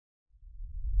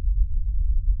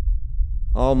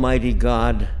Almighty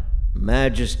God,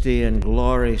 majesty and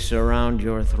glory surround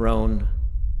your throne.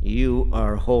 You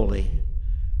are holy.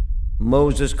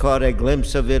 Moses caught a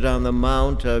glimpse of it on the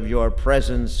mount of your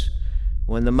presence.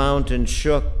 When the mountain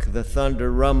shook, the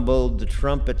thunder rumbled, the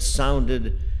trumpet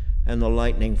sounded, and the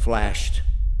lightning flashed.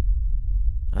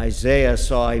 Isaiah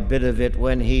saw a bit of it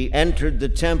when he entered the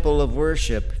temple of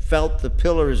worship, felt the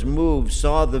pillars move,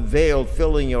 saw the veil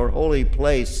filling your holy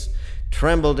place,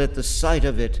 trembled at the sight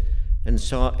of it, and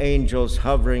saw angels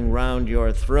hovering round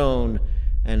your throne,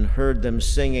 and heard them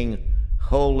singing,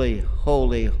 "Holy,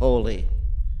 holy, holy."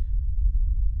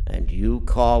 And you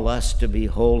call us to be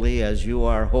holy as you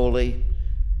are holy?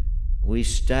 We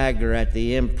stagger at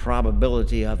the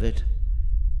improbability of it.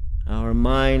 Our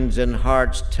minds and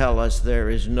hearts tell us there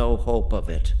is no hope of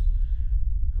it.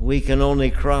 We can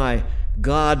only cry,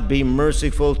 "God, be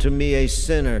merciful to me, a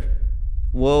sinner.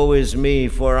 Woe is me,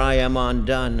 for I am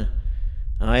undone.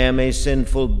 I am a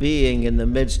sinful being in the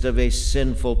midst of a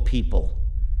sinful people."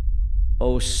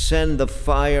 Oh, send the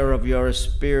fire of your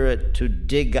Spirit to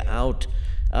dig out,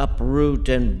 uproot,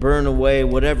 and burn away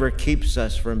whatever keeps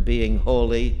us from being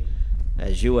holy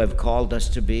as you have called us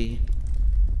to be.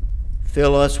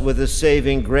 Fill us with the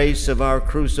saving grace of our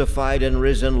crucified and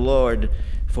risen Lord,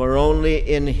 for only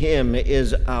in him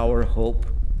is our hope.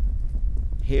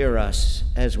 Hear us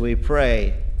as we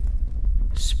pray.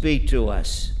 Speak to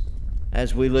us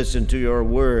as we listen to your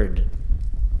word.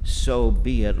 So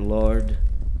be it, Lord.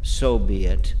 So be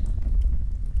it.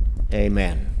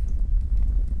 Amen.